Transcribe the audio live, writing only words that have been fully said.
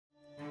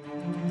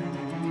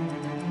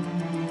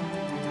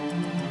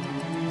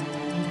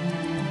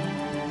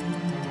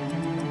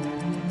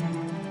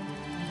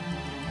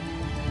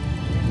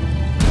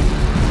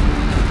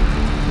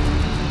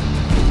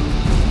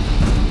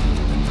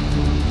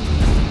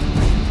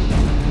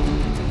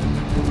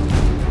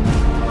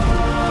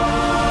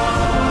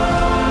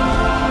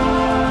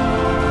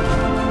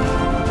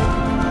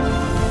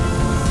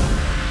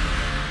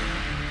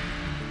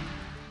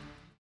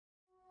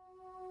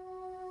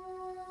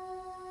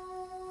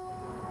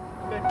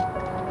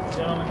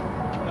Gentlemen.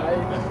 Hi.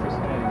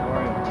 How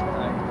are you?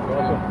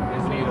 Welcome.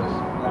 Bienvenidos.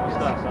 ¿Cómo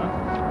estás?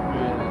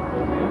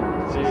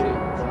 Sí, sí.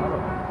 Claro.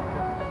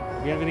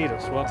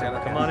 Bienvenidos. Welcome.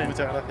 Come on in.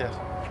 Muchas gracias.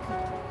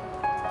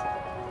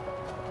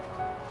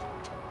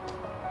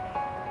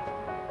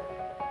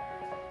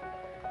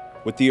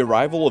 With the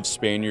arrival of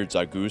Spaniards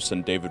Agus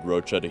and David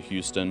Rocha to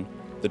Houston,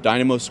 the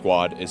Dynamo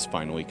squad is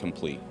finally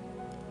complete.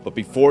 But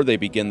before they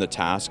begin the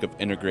task of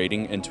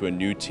integrating into a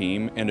new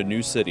team and a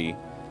new city,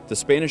 the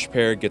Spanish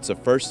pair gets a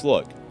first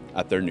look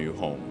at their new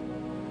home.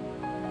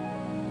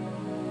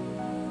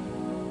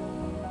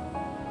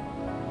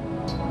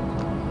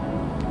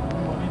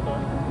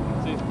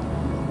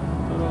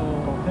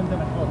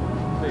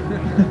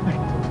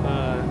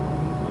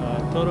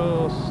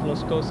 Todos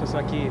las cosas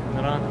aquí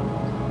naranja.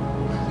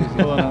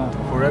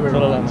 Forever.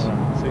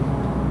 Sí.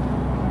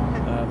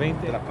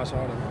 20. Te las paso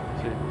ahora.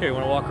 Sí. Here, you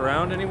want to walk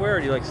around anywhere, or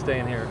do you like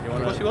staying here? You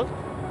want to?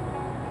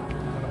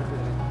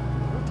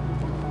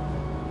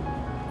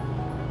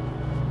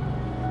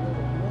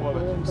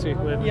 Sí,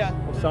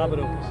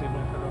 sábado.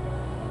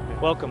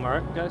 Welcome, all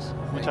right, guys.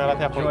 Muchas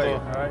gracias por todo. All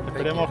right.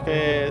 Esperemos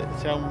que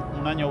sea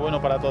un año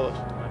bueno para todos.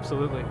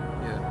 Absolutely.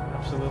 Yeah.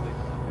 Absolutely.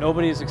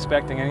 Nobody's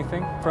expecting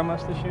anything from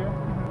us this year.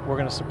 We're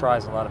going to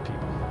surprise a lot of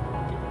people.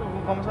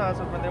 Vamos a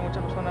sorprender a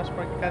muchas personas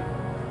porque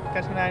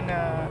casi nadie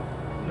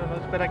no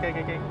espera que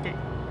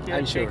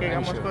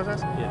hagamos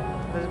cosas.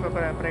 Entonces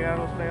para pregar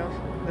los playoffs.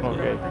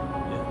 Okay.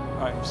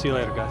 All right, see you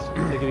later, guys.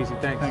 Take it easy.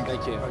 Thanks.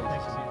 Thank you.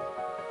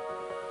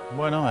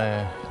 Bueno,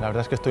 la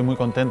verdad es que estoy muy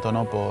contento,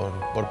 ¿no?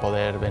 por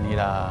poder venir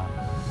a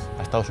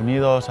Estados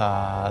Unidos,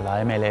 a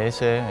la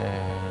MLS.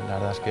 La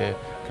verdad es que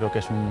creo que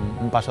es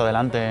un paso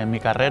adelante en mi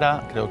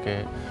carrera, creo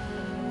que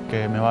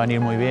me va a venir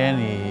muy bien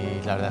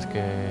y la verdad es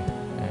que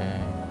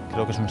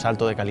creo que es un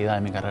salto de calidad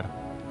en mi carrera.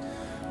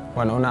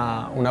 Bueno,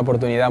 una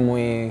oportunidad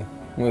muy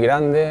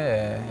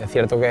grande. Es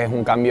cierto que es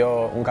un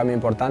cambio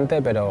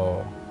importante,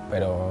 pero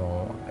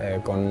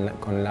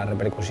con la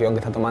repercusión que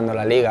está tomando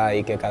la liga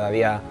y que cada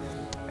día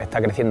está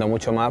creciendo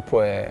mucho más,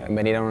 pues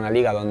venir a una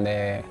liga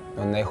donde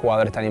hay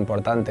jugadores tan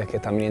importantes que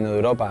están viniendo de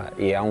Europa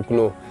y a un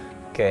club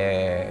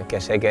que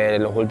sé que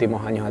en los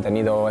últimos años ha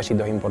tenido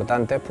éxitos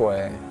importantes,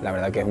 pues la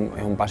verdad que es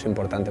un paso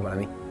importante para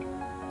mí.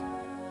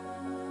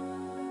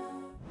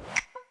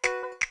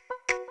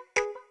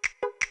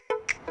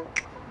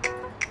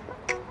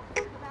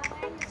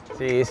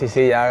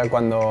 Sí, ya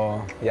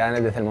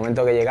desde el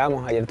momento que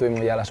llegamos, ayer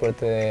tuvimos ya la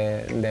suerte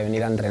de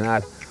venir a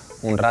entrenar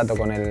un rato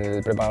con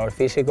el preparador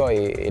físico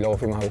y luego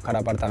fuimos a buscar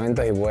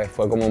apartamentos y pues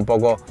fue como un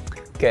poco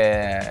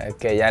que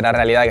ya era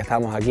realidad que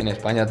estábamos aquí. En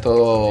España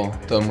todo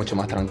es mucho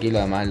más tranquilo,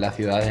 además las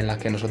ciudades en las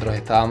que nosotros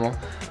estábamos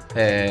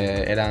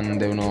eran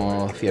de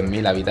unos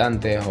 100.000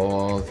 habitantes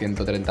o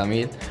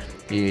 130.000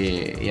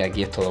 y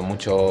aquí es todo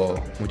mucho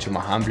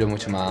más amplio,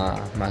 mucho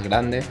más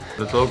grande.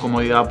 Sobre todo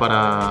comodidad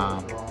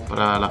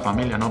para la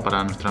familia, ¿no?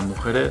 Para nuestras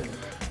mujeres,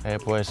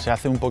 pues se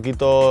hace un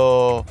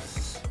poquito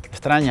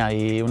extraña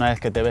y una vez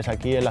que te ves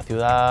aquí en la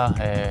ciudad,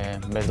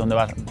 ves dónde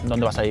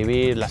vas a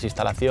vivir, las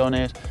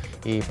instalaciones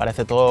y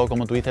parece todo,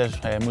 como tú dices,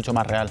 mucho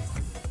más real.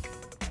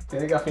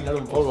 Tiene que afinar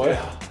un poco,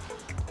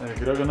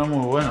 Creo que no es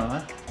muy bueno,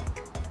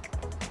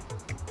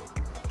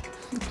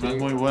 No es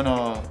muy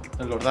bueno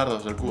en los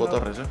dardos, el cubo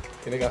Torres,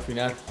 Tiene que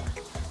afinar,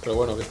 pero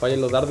bueno, que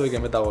fallen los dardos y que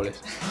meta goles.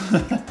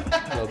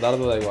 Los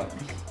dardos da igual.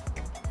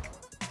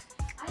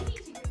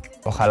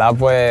 Ojalá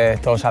pues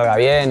todo salga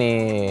bien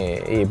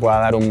y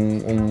pueda dar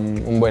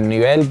un buen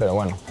nivel, pero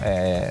bueno,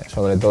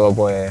 sobre todo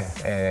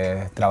pues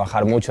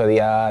trabajar mucho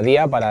día a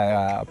día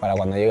para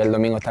cuando llegue el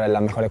domingo estar en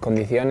las mejores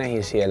condiciones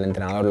y si el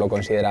entrenador lo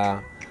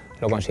considera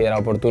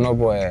oportuno,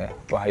 pues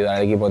ayudar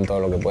al equipo en todo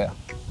lo que pueda.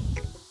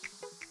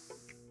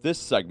 This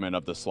segment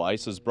of The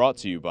Slice is brought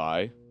to you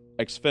by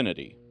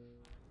Xfinity.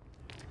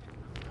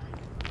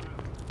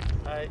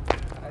 Hi.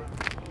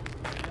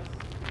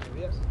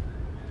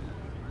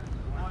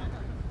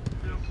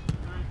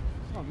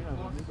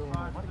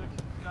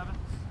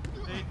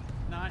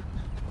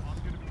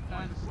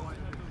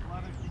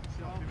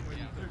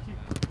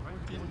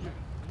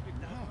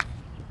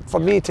 For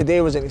me,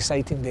 today was an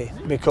exciting day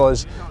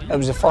because it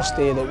was the first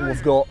day that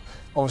we've got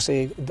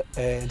obviously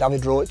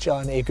David Rocha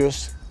and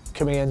Agus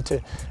coming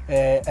into,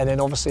 and then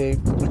obviously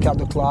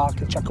Ricardo Clark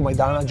and Chico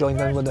Maidana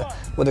joined in with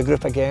the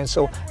group again.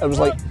 So it was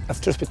like,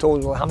 if truth be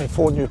told, we're having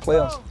 4 new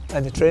players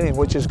in the training,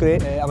 which is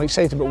great. I'm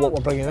excited about what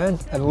we're bringing in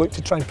and look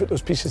to try and put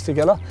those pieces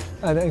together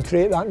and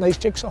create that nice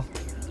jigsaw.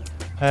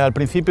 Al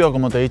principio,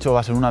 como te he dicho, va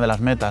a ser una de las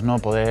metas, ¿no?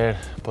 Poder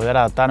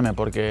adaptarme,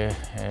 porque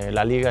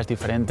la liga es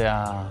diferente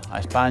a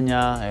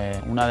España.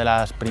 Una de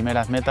las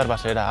primeras metas va a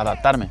ser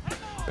adaptarme,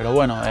 pero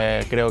bueno,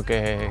 creo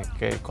que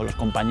con los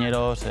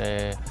compañeros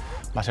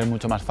va a ser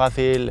mucho más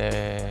fácil.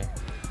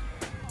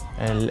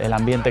 El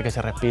ambiente que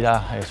se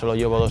respira, solo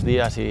llevo 2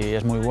 días y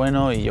es muy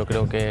bueno, y yo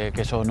creo que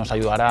eso nos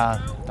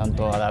ayudará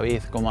tanto a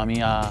David como a mí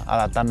a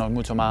adaptarnos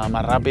mucho más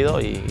rápido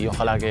y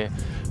ojalá que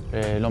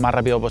lo más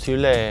rápido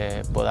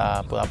posible pueda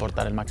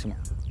aportar el máximo.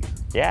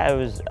 Yeah,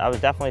 I was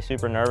definitely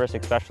super nervous,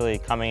 especially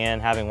coming in,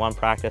 having one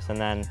practice and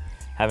then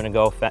having to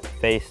go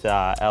face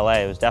LA,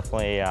 it was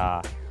definitely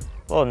a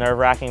little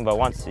nerve-wracking, but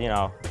once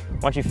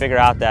you figure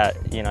out that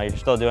you're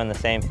still doing the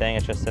same thing,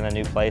 it's just in a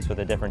new place with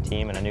a different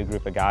team and a new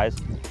group of guys,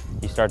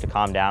 you start to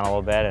calm down a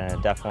little bit, and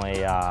it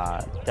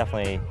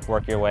definitely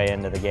work your way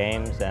into the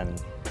games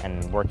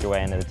and work your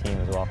way into the team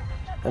as well.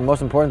 The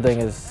most important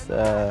thing is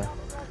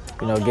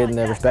getting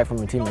the respect from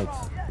the teammates.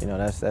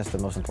 That's the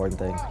most important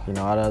thing.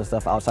 All the other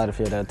stuff outside the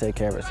field that'll take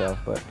care of itself.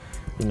 But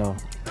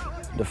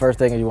the first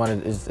thing you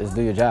want is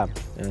do your job.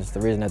 And it's the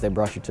reason that they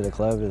brought you to the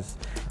club is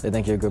they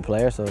think you're a good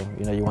player. So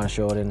you want to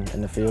show it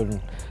in the field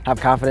and have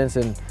confidence.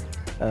 And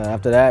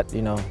after that,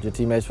 your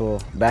teammates will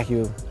back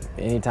you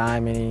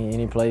anytime,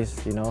 any place.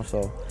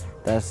 So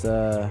that's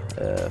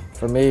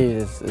for me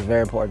it's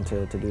very important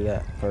to do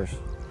that first.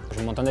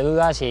 Un montón de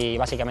dudas y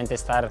básicamente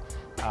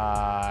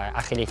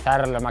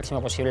agilizar lo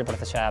máximo posible el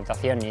proceso de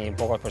adaptación y un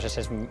poco pues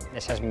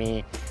esa es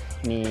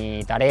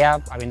mi tarea,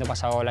 habiendo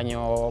pasado el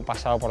año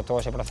pasado por todo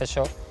ese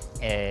proceso,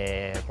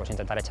 pues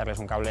intentar echarles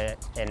un cable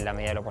en la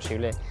medida de lo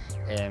posible.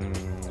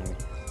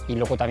 Y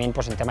luego también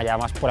pues el tema ya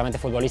más puramente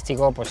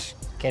futbolístico, pues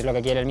qué es lo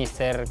que quiere el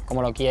míster,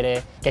 cómo lo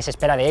quiere, qué se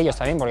espera de ellos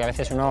también, porque a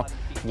veces uno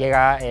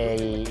llega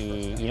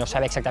y no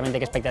sabe exactamente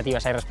qué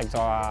expectativas hay respecto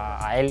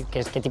a él,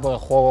 qué tipo de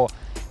juego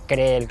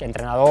cree el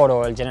entrenador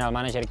o el general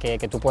manager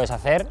que tú puedes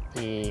hacer,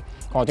 y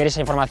cuando tienes esa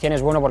información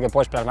es bueno porque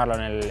puedes plasmarlo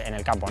en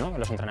el campo, ¿no? En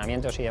los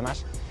entrenamientos y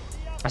demás.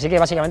 Así que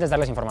básicamente es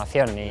darles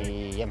información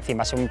y en fin,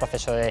 va a ser un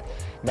proceso de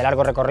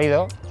largo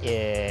recorrido,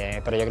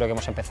 pero yo creo que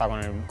hemos empezado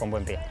con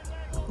buen pie.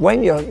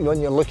 When you're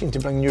looking to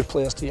bring new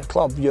players to your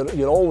club,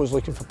 you're always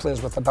looking for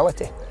players with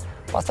ability.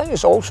 But I think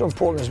it's also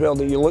important as well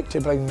that you look to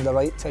bring the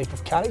right type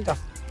of character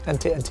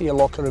into your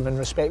locker room in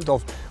respect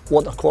of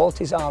what their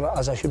qualities are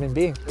as a human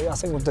being. I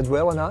think we've did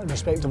well in that in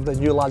respect of the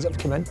new lads that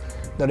have come in.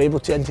 They're able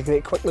to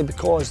integrate quickly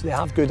because they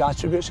have good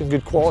attributes and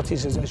good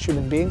qualities as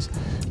human beings,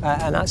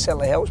 and that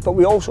certainly helps. But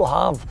we also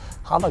have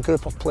a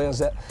group of players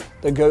that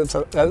go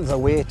out of their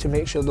way to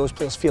make sure those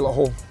players feel at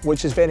home,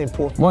 which is very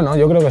important. Bueno,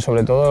 yo creo que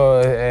sobre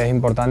todo es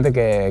importante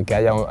que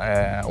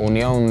haya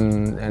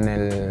unión en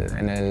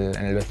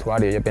el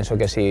vestuario. Yo pienso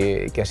que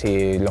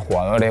si los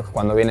jugadores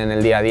cuando vienen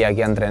el día a día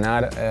aquí a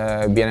entrenar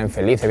vienen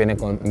felices,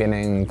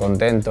 vienen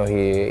contentos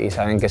y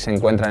saben que se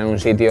encuentran en un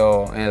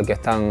sitio en el que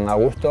están a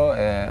gusto,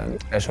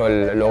 eso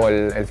luego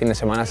el fin de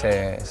semana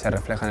se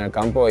refleja en el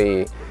campo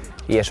y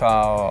eso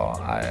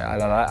a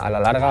la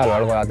larga, a lo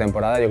largo de la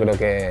temporada, yo creo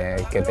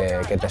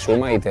que te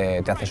suma y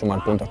te hace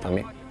sumar puntos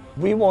también.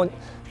 We want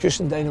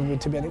Agus and Dynamo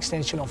to be an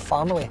extension of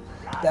family,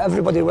 that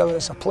everybody, whether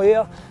it's a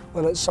player,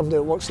 whether it's somebody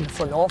that works in the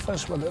front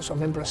office, whether it's a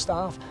member of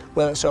staff,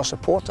 whether it's our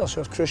supporters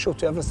who are crucial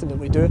to everything that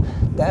we do,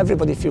 that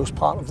everybody feels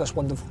part of this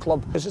wonderful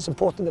club. Because it's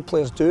important that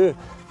players do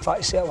try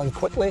to settle in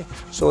quickly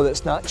so that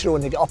it's natural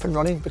and they get up and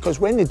running, because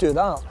when they do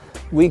that,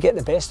 we get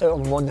the best out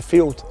of them on the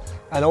field,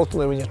 and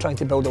ultimately when you're trying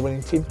to build a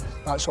winning team,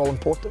 that's all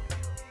important.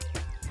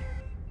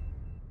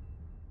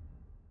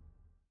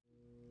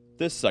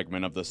 This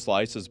segment of The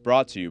Slice is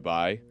brought to you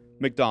by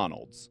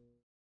McDonald's.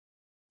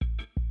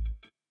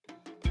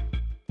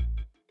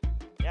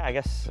 Yeah, I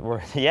guess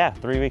we're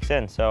 3 weeks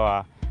in, so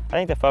I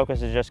think the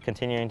focus is just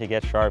continuing to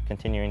get sharp,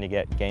 continuing to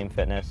get game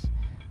fitness,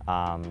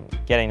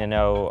 getting to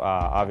know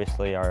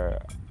obviously our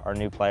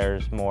new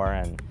players more,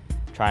 and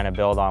trying to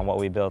build on what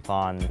we built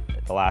on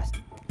the last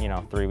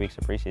 3 weeks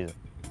of preseason.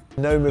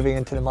 Now moving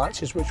into the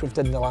matches, which we've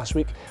done in the last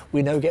week,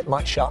 we now get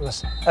match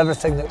sharpness.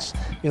 Everything that's,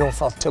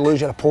 to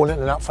lose your opponent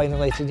in that final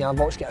 18-yard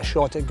box, get a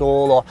shot at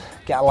goal or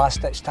get a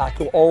last-ditch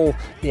tackle, all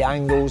the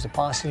angles, the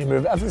passing you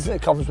move, everything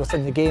that comes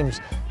within the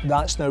games,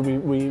 that's now we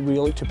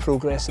look to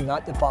progress in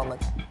that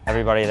department.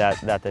 Everybody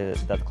that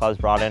the club's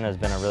brought in has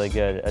been a really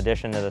good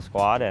addition to the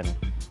squad, and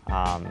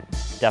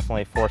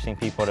definitely forcing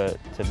people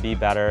to be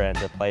better and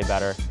to play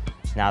better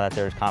now that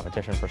there's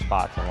competition for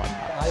spots and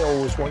whatnot. I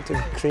always want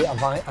to create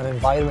an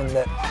environment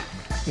that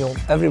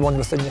everyone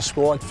within your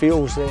squad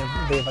feels they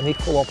have an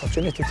equal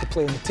opportunity to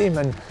play in the team,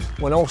 and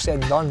when all said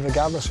and done,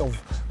 regardless of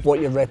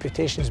what your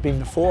reputation has been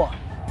before,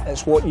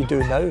 it's what you do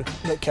now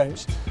that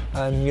counts.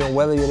 And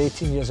whether you're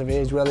 18 years of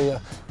age, whether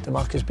you're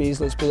DeMarcus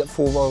Beasley that's played at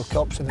 4 World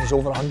Cups and has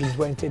over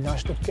 120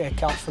 national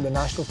caps for the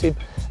national team,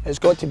 it's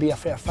got to be a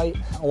fair fight.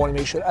 I want to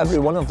make sure every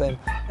one of them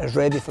is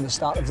ready for the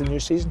start of the new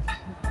season.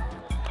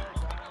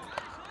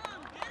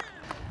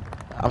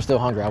 I'm still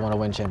hungry. I want to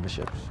win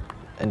championships.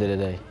 End of the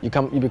day, you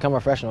become a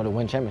professional to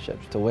win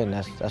championships. To win,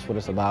 that's what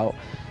it's about.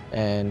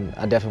 And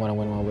I definitely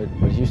want to win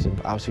one with Houston.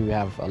 Obviously, we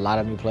have a lot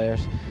of new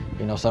players.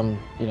 Some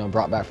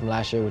brought back from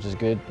last year, which is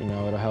good.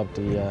 It'll help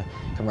the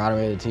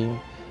camaraderie of the team.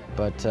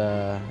 But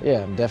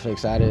yeah, I'm definitely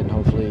excited, and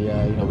hopefully,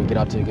 we get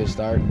up to a good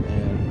start,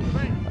 and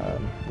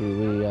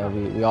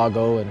we all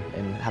go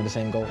and have the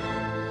same goal.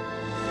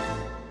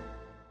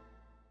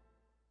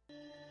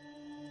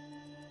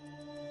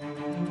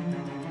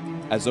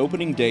 As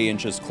opening day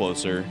inches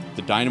closer,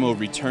 the Dynamo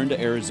return to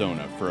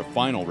Arizona for a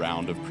final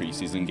round of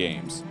preseason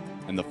games,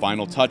 and the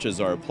final touches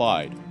are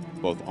applied,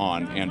 both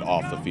on and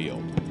off the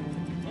field.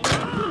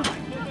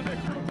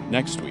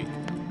 Next week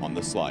on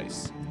The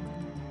Slice.